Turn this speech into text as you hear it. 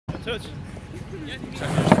touch.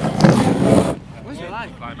 Where's your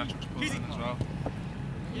line? Plyometrics pulling as well.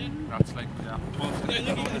 That's like, yeah.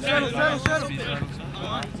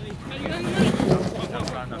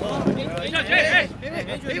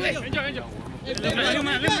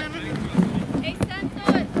 Hey,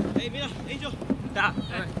 Santos! Hey, mira, Angel!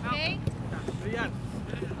 Ok?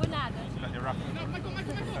 Por nada.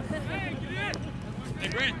 Hey,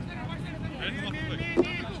 Grant!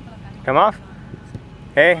 Come off.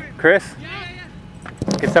 Hey, Chris.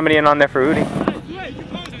 Get somebody in on there for Udi.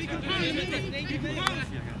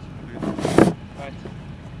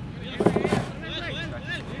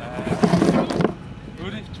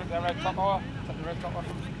 Udi, check that red top over. Take the red top off.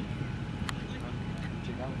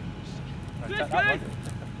 Take that one.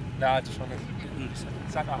 Nah, just one.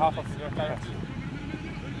 Centre half off your carrots.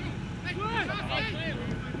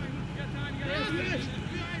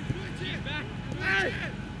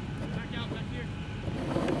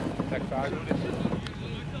 Take five, Udi.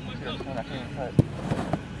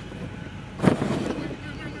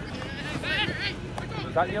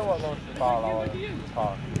 Is that you what launched the ball or the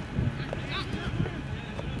car?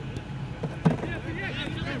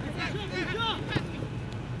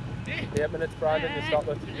 8 minutes, Brandon, to stop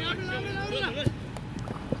it.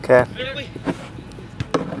 Okay.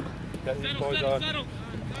 Get these boys on.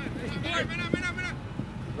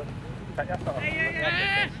 Take your foot off.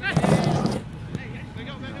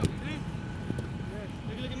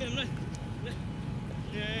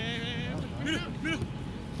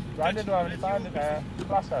 Brandon, do I have any time in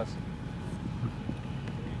class house?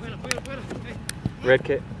 Red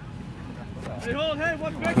kit.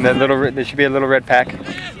 And that little, there should be a little red pack.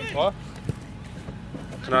 What?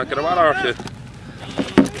 Can I get a water off you?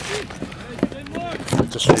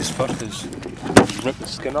 Just his foot is rip the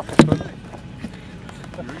skin off his foot.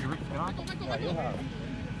 You ripped it off? Yeah, you have.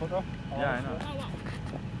 Foot off? Yeah, I know.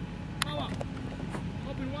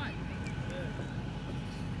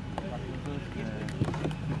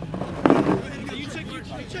 You check.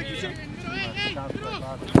 Can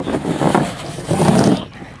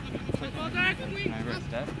I rip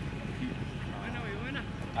that?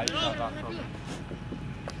 I use that from.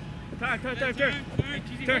 Turn.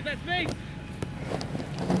 Turn that space.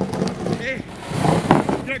 Hey.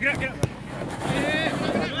 Get up. Hey.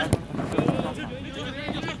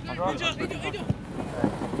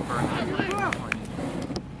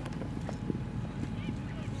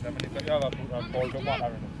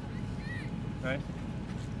 Right?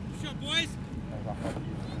 What's up, boys?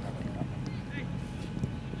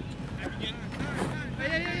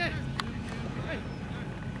 Hey.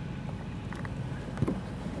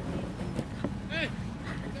 Yeah.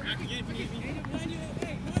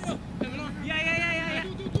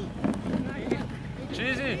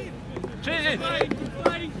 Cheesy!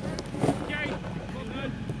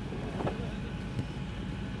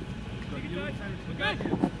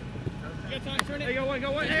 Hey, go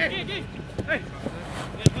one. Hey.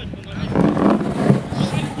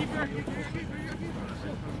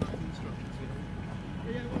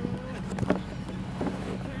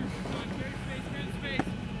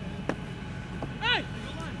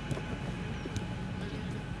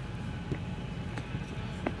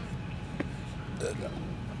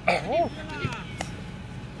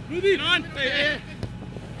 Ruby! On! Hey!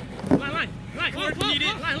 Line! Line!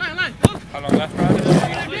 How long left, Brandon?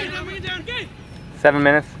 7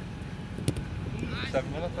 minutes.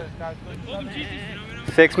 7 minutes, guys.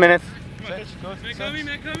 6 minutes. 6, good. Coming!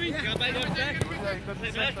 Got back on back.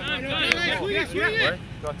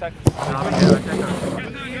 Go attack. I'll be good.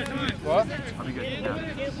 What? I'll be good.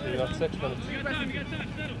 Yeah. So you got 6 minutes.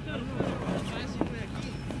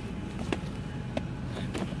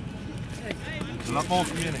 There's a lot more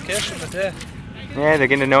communication with there. Yeah, they're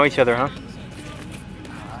getting to know each other, huh?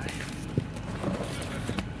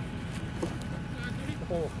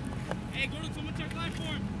 Hey, go to someone check line for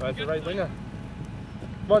him. Right, the right winger.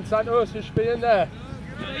 Come on, Santos, you should be in there.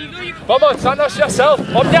 Come on, Santos, yourself.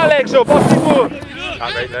 Up your legs up, off the board.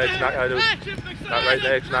 That right leg's not out. That right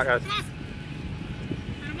leg's not out.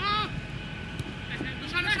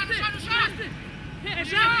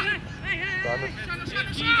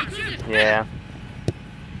 Yeah.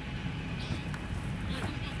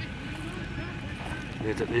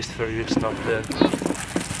 Need at least 3 weeks not there.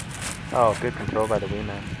 Oh, good control by the wee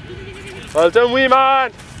man. Well done, wee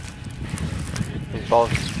man! These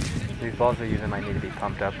balls are usually might need to be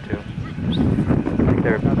pumped up too. I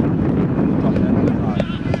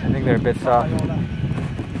think they're a bit soft.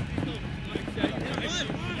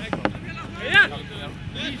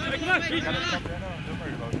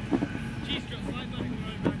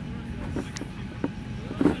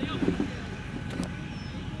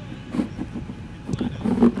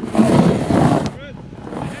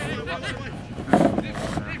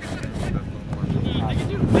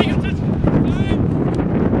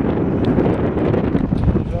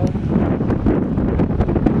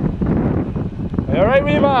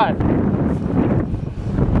 Right, wee man.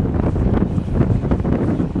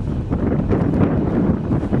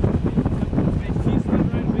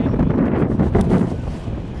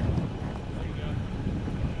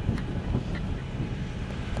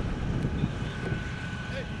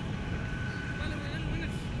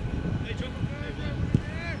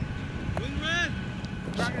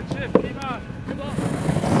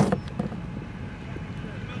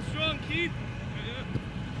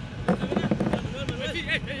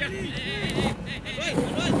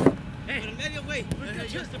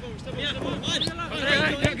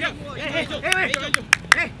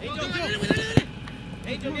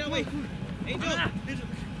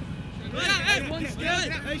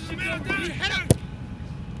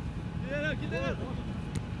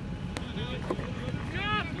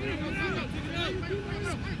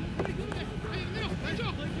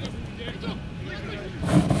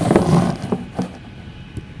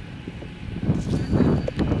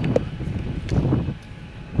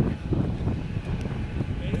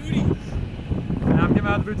 Get him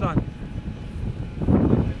out of the boots on.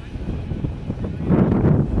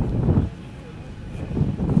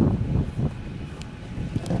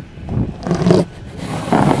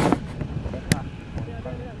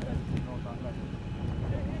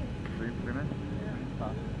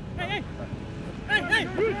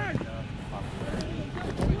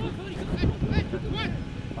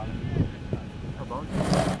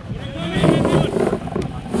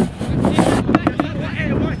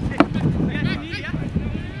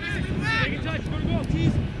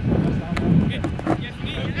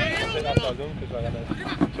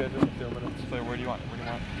 So where do you want? What do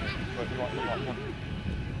you want?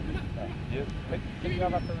 Can you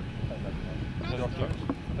have after?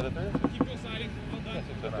 Keep go sliding. Well done.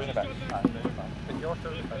 Bring it back. Pick your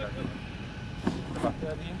toes.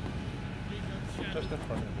 Just in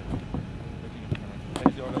front of it.